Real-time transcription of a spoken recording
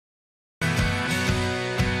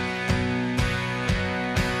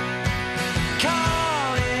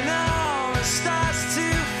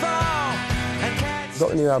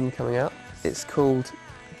got a new album coming out. It's called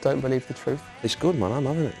Don't Believe the Truth. It's good, man, I'm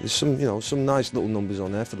having it. There's some, you know, some nice little numbers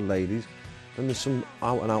on there for the ladies, and there's some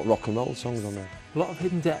out-and-out rock and roll songs on there. A lot of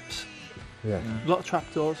hidden depths. Yeah. A lot of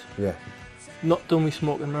trapdoors. Yeah. Not done with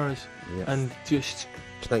smoke and mirrors. Yeah. And just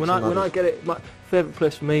Snakes when I get it, my favourite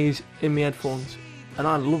place for me is in my headphones, and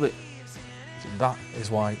I love it. That is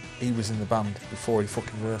why he was in the band before he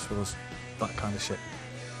fucking rehearsed with us. That kind of shit.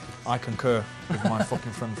 I concur with my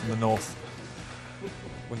fucking friend from the north.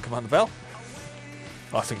 Wouldn't command the bell.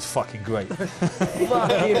 I think it's fucking great.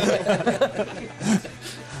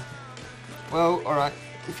 Well, alright.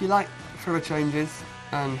 If you like Forever Changes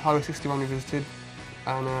and Highway 61 Revisited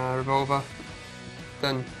and Revolver,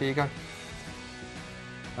 then here you go.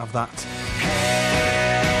 Have that.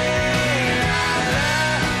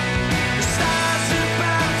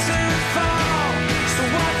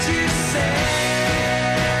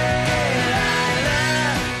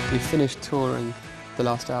 We finished touring the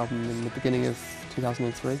last album in the beginning of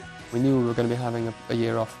 2003. We knew we were going to be having a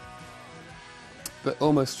year off. But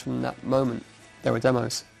almost from that moment, there were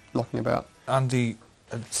demos knocking about. Andy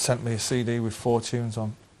had sent me a CD with 4 tunes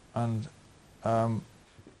on, and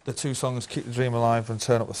the 2 songs, Keep the Dream Alive and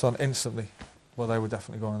Turn Up the Sun, instantly, well, they were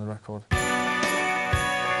definitely going on the record.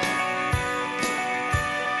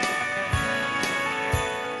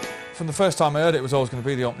 From the first time I heard it, it was always going to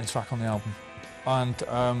be the opening track on the album. And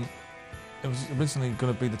it was originally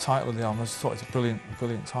going to be the title of the album. I just thought it's a brilliant,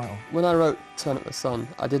 brilliant title. When I wrote Turn Up the Sun,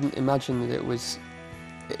 I didn't imagine that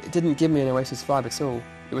it didn't give me an Oasis vibe at all.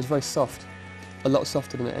 It was very soft, a lot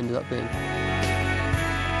softer than it ended up being.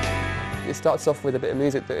 It starts off with a bit of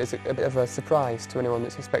music that is a bit of a surprise to anyone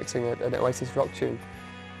that's expecting an Oasis rock tune,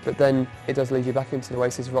 but then it does lead you back into the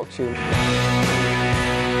Oasis rock tune.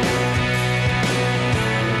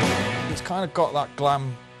 It's kind of got that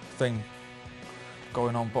glam thing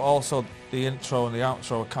going on, but also the intro and the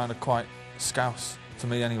outro are kind of quite scouse, to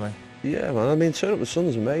me anyway. Yeah, man, I mean, Turn Up the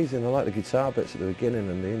Sun's amazing. I like the guitar bits at the beginning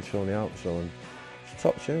and the intro and the outro, and it's a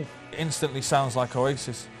top tune. It instantly sounds like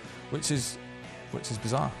Oasis, which is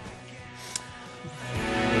bizarre.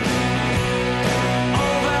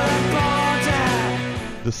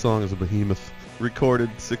 This song is a behemoth. Recorded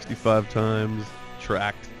 65 times,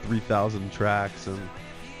 tracked 3,000 tracks, and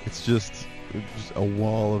it's just a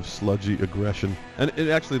wall of sludgy aggression. And it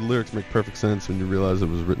actually, the lyrics make perfect sense when you realize it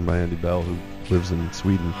was written by Andy Bell, who lives in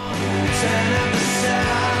Sweden.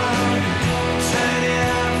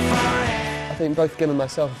 I think both Gim and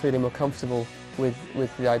myself are feeling more comfortable with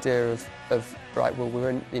the idea of right, well, we're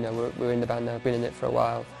in the band now, been in it for a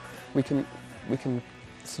while. We can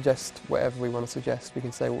suggest whatever we want to suggest. We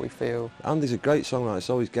can say what we feel. Andy's a great songwriter. It's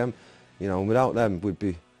always Gem, you know. And without them, we'd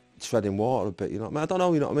be treading water a bit. You know what I mean? I don't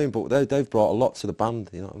know. You know what I mean? But they've brought a lot to the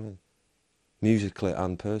band. You know what I mean? Musically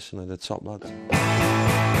and personally, they're top lads.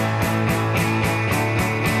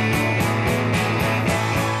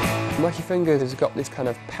 Mucky Fingers has got this kind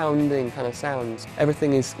of pounding kind of sounds.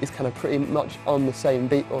 Everything is kind of pretty much on the same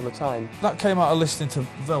beat all the time. That came out of listening to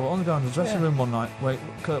Velvet Underground in the dressing room one night,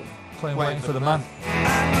 playing Waiting for the Man.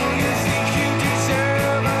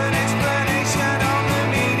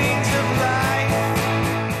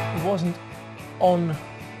 It wasn't on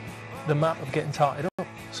the map of getting tarted up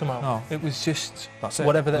somehow. No. It was just That's it.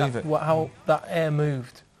 whatever how Mm. that air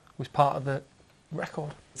moved was part of the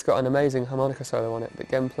record. It's got an amazing harmonica solo on it that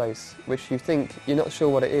Gem plays, which you're not sure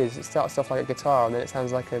what it is. It starts off like a guitar and then it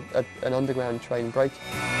sounds like an underground train breaking.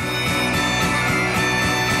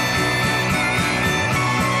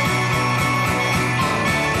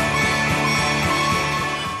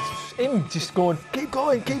 Him just going, keep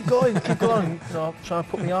going, keep going, keep going. You know, trying to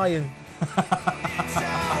put my eye in.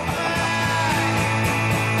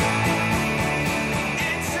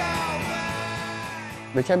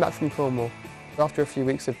 We came back from Cornwall. After a few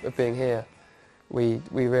weeks of being here, we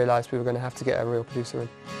realised we were going to have to get a real producer in.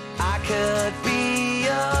 I could be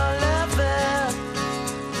your lover,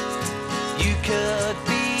 you could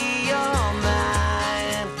be your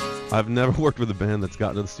mine. I've never worked with a band that's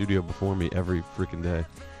gotten to the studio before me every freaking day.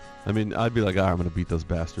 I mean, I'd be like, I'm going to beat those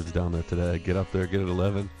bastards down there today. Get up there, get at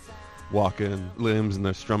 11, walk in, limbs, and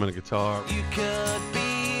they're strumming a guitar. You could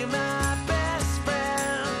be my best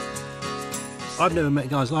friend. I've never met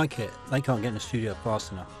guys like it. They can't get in the studio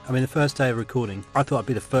fast enough. I mean, the first day of recording, I thought I'd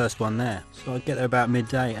be the first one there. So I'd get there about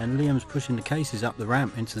midday, and Liam's pushing the cases up the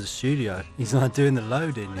ramp into the studio. He's like doing the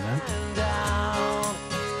loading, you know?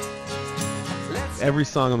 Every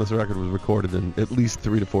song on this record was recorded in at least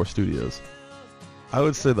 3 to 4 studios. I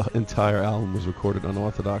would say the entire album was recorded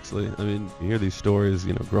unorthodoxly. I mean, you hear these stories,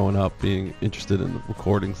 you know, growing up, being interested in the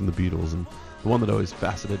recordings and the Beatles, and the one that always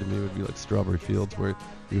fascinated me would be like Strawberry Fields, where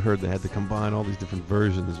you heard they had to combine all these different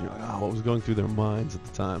versions, and you're like, oh, what was going through their minds at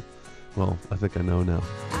the time? Well, I think I know now.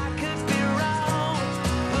 I could be wrong,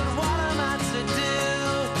 but what am I to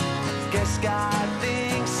do? Guess God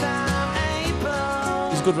thinks I'm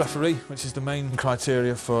able. He's a good referee, which is the main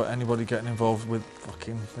criteria for anybody getting involved with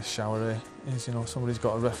fucking the shower here. Is, you know, somebody's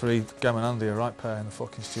got a referee, Gem and Andy, a right pair in the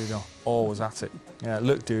fucking studio, always at it. Yeah,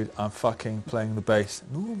 look dude, I'm fucking playing the bass.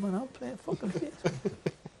 No man, I'm playing fucking bass.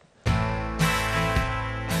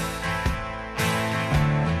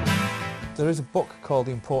 There is a book called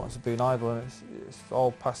The Importance of Being Idle, and it's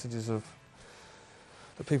all passages of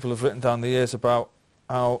that people have written down the years about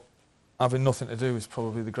how having nothing to do is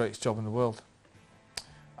probably the greatest job in the world.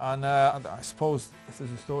 And I suppose if there's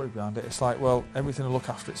a story behind it, it's like, well, everything will look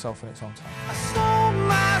after itself in its own time. I sold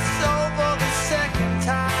my soul for the second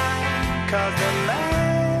time, 'cause the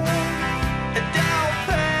land, it don't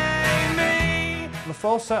pay me. The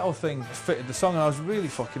falsetto thing fitted the song, and I was really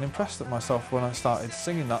fucking impressed at myself when I started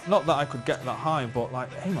singing that. Not that I could get that high, but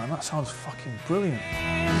like, hey man, that sounds fucking brilliant.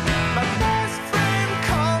 My best friend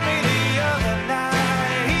called me the other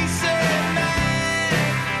night. He said,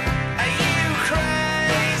 man, are you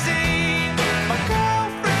crazy? My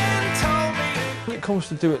girlfriend told me. When it comes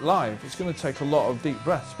to do it live, it's going to take a lot of deep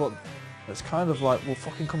breaths, but it's kind of like, well,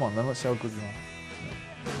 fucking come on then, let's see how good you are.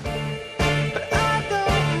 But I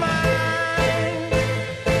don't mind,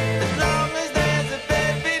 as long as there's a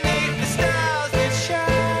bed beneath the stars that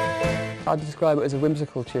shine. I'd describe it as a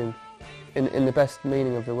whimsical tune, in the best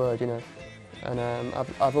meaning of the word, you know. And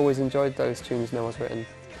I've always enjoyed those tunes Noah's written.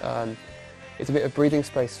 It's a bit of breathing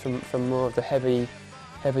space from more of the heavier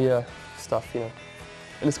stuff, you know.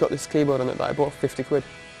 And it's got this keyboard on it that I bought for 50 quid.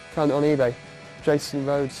 Found it on eBay. Jason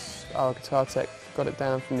Rhodes, our guitar tech, got it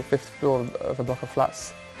down from the 5th floor of a block of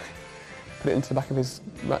flats, put it into the back of his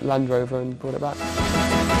Land Rover and brought it back.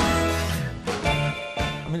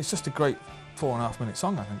 I mean, it's just a great 4.5 minute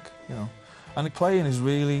song, I think, you know. And the playing is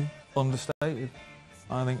really understated.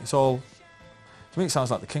 I think it's all, to me it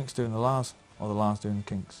sounds like the Kinks doing the Lars, or the Lars doing the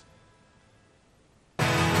Kinks.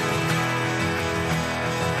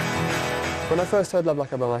 When I first heard Love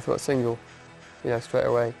Like a Bomb, I thought single, you know, straight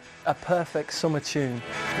away. A perfect summer tune.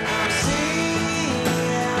 I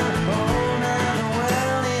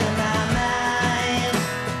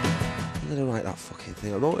didn't write that fucking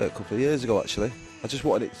thing. I wrote it a couple of years ago, actually. I just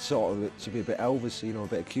wanted it sort of to be a bit Elvis, you know, a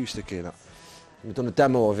bit acoustic in that. We've done a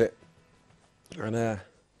demo of it, and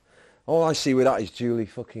all I see with that is Julie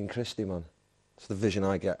fucking Christie, man. It's the vision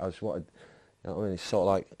I get. I just wanted, you know what I mean? It's sort of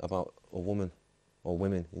like about a woman, or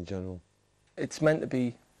women in general. It's meant to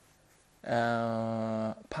be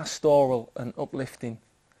pastoral and uplifting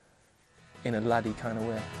in a laddie kind of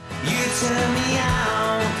way. You turn me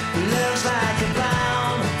on, looks like a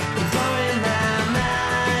bomb, blowing my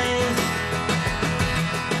mind.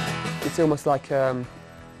 It's almost like a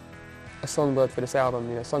songbird for this album,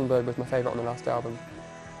 you know. Songbird was my favourite on the last album.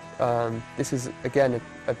 This is, again,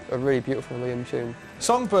 a really beautiful Liam tune.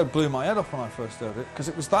 Songbird blew my head off when I first heard it, because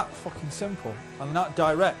it was that fucking simple and that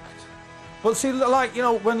direct. But see, like, you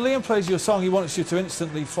know, when Liam plays you a song, he wants you to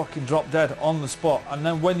instantly fucking drop dead on the spot, and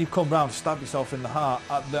then when you come round, stab yourself in the heart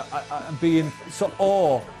and be in sort of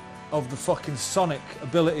awe of the fucking sonic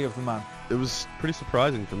ability of the man. It was pretty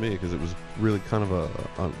surprising for me because it was really kind of a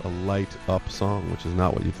light up song, which is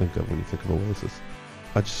not what you think of when you think of Oasis.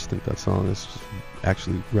 I just think that song is just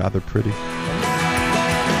actually rather pretty.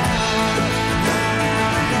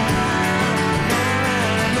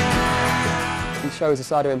 He shows a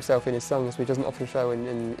side of himself in his songs which he doesn't often show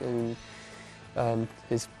in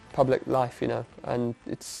his public life, you know, and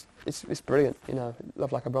it's brilliant, you know.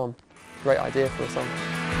 Love Like a Bomb, great idea for a song.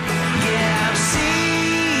 Yeah, I'm seeing.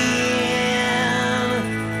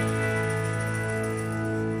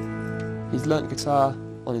 He's learnt guitar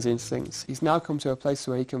on his instincts. He's now come to a place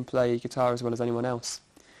where he can play guitar as well as anyone else.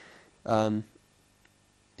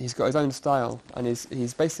 He's got his own style, and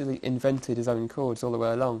he's basically invented his own chords all the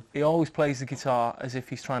way along. He always plays the guitar as if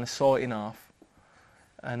he's trying to saw it in half,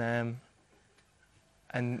 and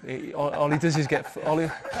all he does is get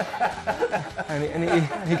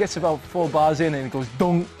he gets about 4 bars in, and he goes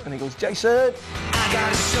dunk, and he goes, Jason. I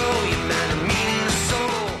gotta show you, man, the meaning of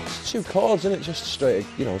soul. It's 2 chords, isn't it? Just straight,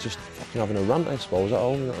 you know, just fucking having a rant, I suppose, at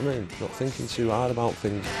home, you know what I mean? Not thinking too hard about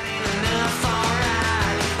things.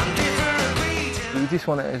 You just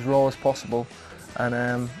want it as raw as possible,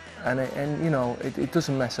 and you know, it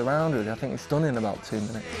doesn't mess around really. I think it's done in about 2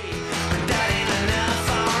 minutes.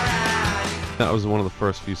 That was one of the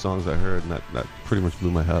first few songs I heard, and that pretty much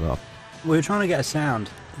blew my head off. We were trying to get a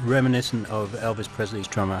sound reminiscent of Elvis Presley's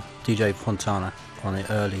drummer, DJ Fontana, on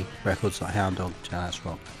the early records like Hound Dog, Jazz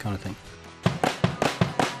Rock, kind of thing.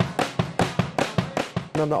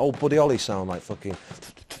 Remember that old Buddy Holly sound, like fucking,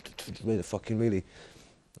 really,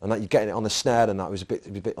 and like you're getting it on the snare, and that was a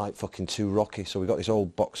bit like fucking too rocky. So we got this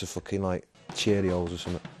old box of fucking like Cheerios or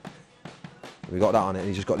something. We got that on it, and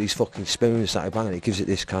he's just got these fucking spoons started banging. It gives it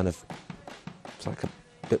this kind of, it's like a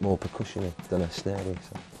bit more percussion than a snare.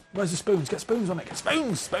 So. Where's the spoons? Get spoons on it. Get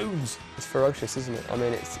spoons. It's ferocious, isn't it? I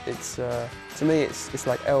mean, it's to me, it's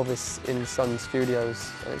like Elvis in Sun Studios,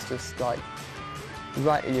 and it's just like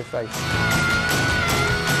right in your face.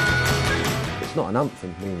 It's not an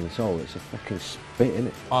anthem, meaning the soul. It's a fucking spit,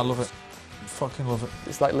 innit? I love it. Fucking love it.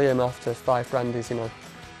 It's like Liam after 5 brandies, you know,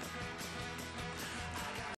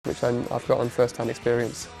 which I've got on first-hand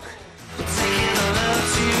experience.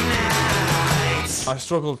 I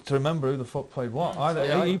struggled to remember who the fuck played what.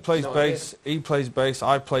 He plays no bass, he plays bass,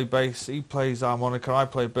 I play bass, he plays harmonica, I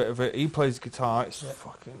play a bit of it, he plays guitar. It's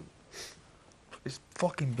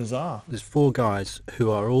fucking bizarre. There's 4 guys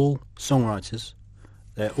who are all songwriters,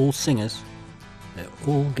 they're all singers, they're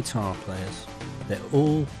all guitar players, they're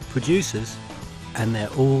all producers, and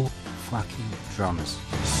they're all fucking drummers.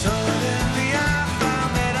 Suddenly I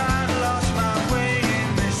found that I'd lost my way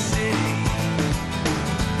in this city.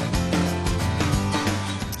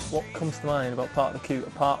 What comes to mind about Part of the Queue,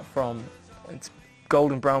 apart from it's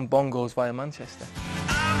golden brown bongos via Manchester?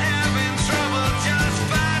 I'm having trouble just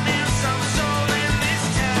finding some soul in this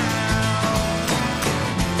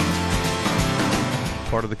town.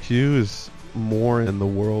 Part of the Queue is more in the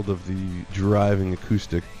world of the driving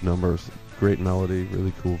acoustic numbers. Great melody,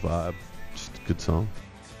 really cool vibe, just a good song.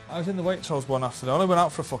 I was in the Waitrose one afternoon. I only went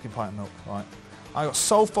out for a fucking pint of milk, right? I got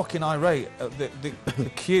so fucking irate at the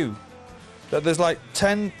queue that there's like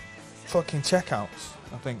 10 fucking checkouts,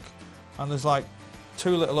 I think, and there's like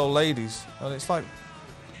 2 little old ladies, and it's like,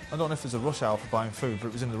 I don't know if there's a rush hour for buying food, but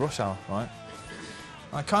it was in the rush hour, right?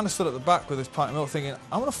 And I kind of stood at the back with this pint of milk thinking,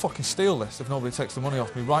 I'm gonna fucking steal this if nobody takes the money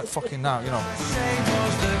off me right fucking now, you know.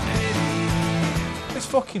 It's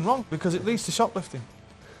fucking wrong because it leads to shoplifting.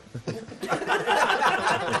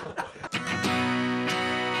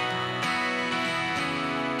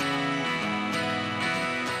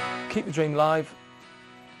 Keep the Dream Live,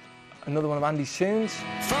 another one of Andy's tunes.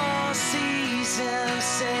 4 seasons,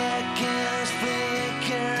 seconds,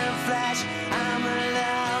 flicker, flash, I'm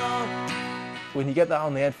alone. When you get that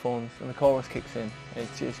on the headphones and the chorus kicks in, it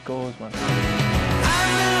just goes, man. I'm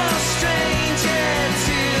no stranger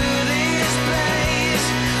to this place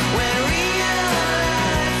where real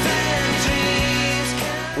life and dreams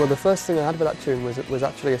come. Well, the first thing I had with that tune was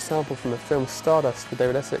actually a sample from the film Stardust with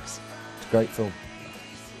David Essex. It's a great film.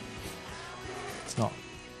 It's not.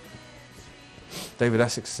 David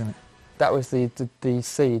Essex is in it. That was the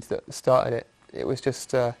seed that started it. It was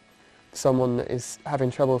just someone that is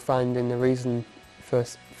having trouble finding a reason for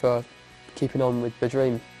keeping on with the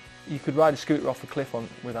dream. You could ride a scooter off a cliff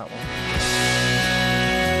with that one.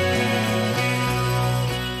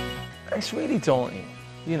 It's really daunting,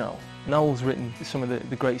 you know. Noel's written some of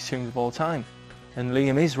the greatest tunes of all time, and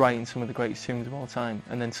Liam is writing some of the greatest tunes of all time,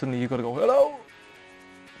 and then suddenly you've got to go, hello!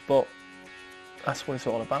 But that's what it's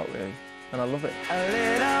all about, really, and I love it. A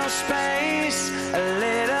little space, a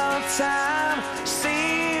little time,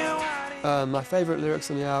 see what My favourite lyrics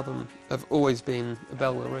on the album have always been "A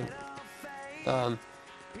Bell Will Ring."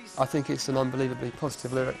 I think it's an unbelievably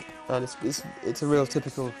positive lyric, and it's a real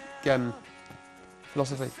typical Gem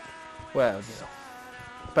philosophy. Well, you know,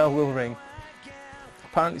 Bell Will Ring.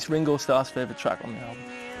 Apparently it's Ringo Starr's favourite track on the album.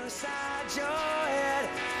 inside your head,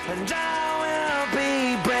 and I will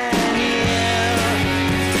be brand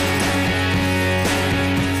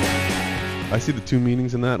I see the 2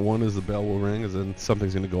 meanings in that. One is the bell will ring, as in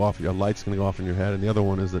something's going to go off, a light's going to go off in your head, and the other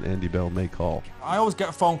one is that Andy Bell may call. I always get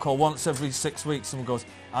a phone call once every 6 weeks. Someone goes,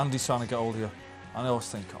 Andy's trying to get hold of you. And I always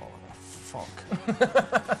think, oh, fuck.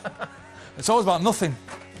 It's always about nothing.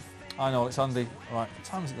 I know, it's Andy. All right, what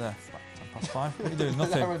time is it there? About 5. What are you doing?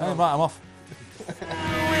 Nothing. Right, I'm off.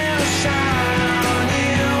 will shine on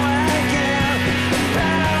you again.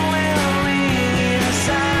 That will ring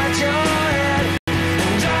inside your head,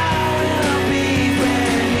 and I will be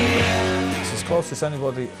brand new. It's as close as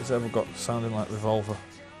anybody has ever got sounding like Revolver,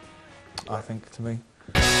 I think, to me.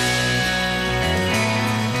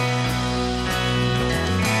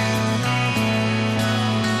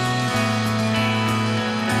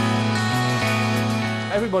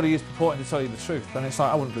 Everybody is purporting to tell you the truth, and it's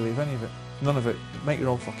like, I wouldn't believe any of it. None of it. Make your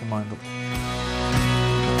own fucking mind up.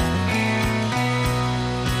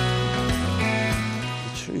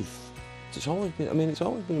 truth, it's always been. I mean, it's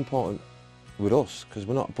always been important with us because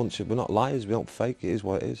we're not liars. We don't fake. It is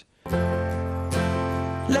what it is.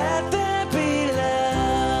 Let there be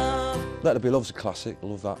love. Let There Be Love's a classic. I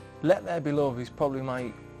love that. Let There Be Love is probably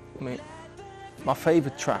my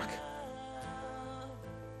favourite track.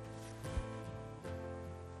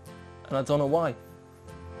 And I don't know why.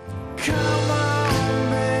 Come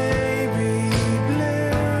on, baby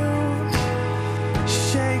blue.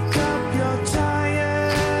 Shake up your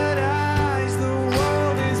tired eyes. The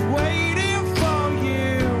world is waiting for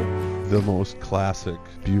you. The most classic,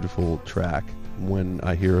 beautiful track. When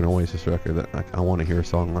I hear an Oasis record, that I want to hear a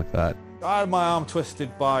song like that. I had my arm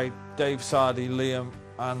twisted by Dave Sardi, Liam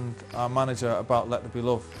and our manager about Let There Be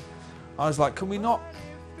Love. I was like, can we not,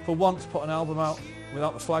 for once, put an album out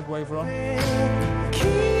without the flag waver on?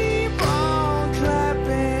 Keep on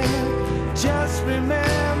clapping. Just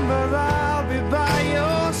remember I'll be by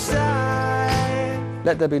your side.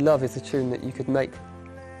 Let There Be Love is a tune that you could make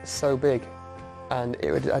so big and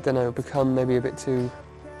it would, I don't know, become maybe a bit too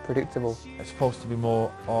predictable. It's supposed to be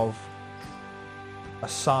more of a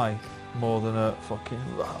sigh more than a fucking,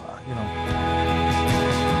 you know.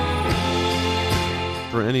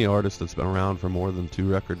 For any artist that's been around for more than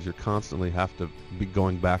 2 records, you constantly have to be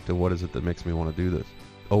going back to what is it that makes me want to do this.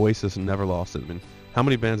 Oasis never lost it. I mean, how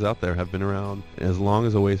many bands out there have been around as long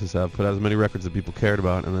as Oasis have, put out as many records that people cared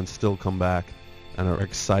about, and then still come back and are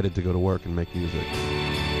excited to go to work and make music?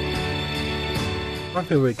 I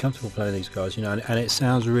feel really comfortable playing these guys, you know, and it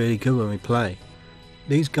sounds really good when we play.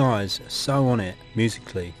 These guys are so on it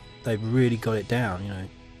musically. They've really got it down, you know,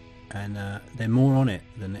 and they're more on it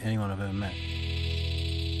than anyone I've ever met.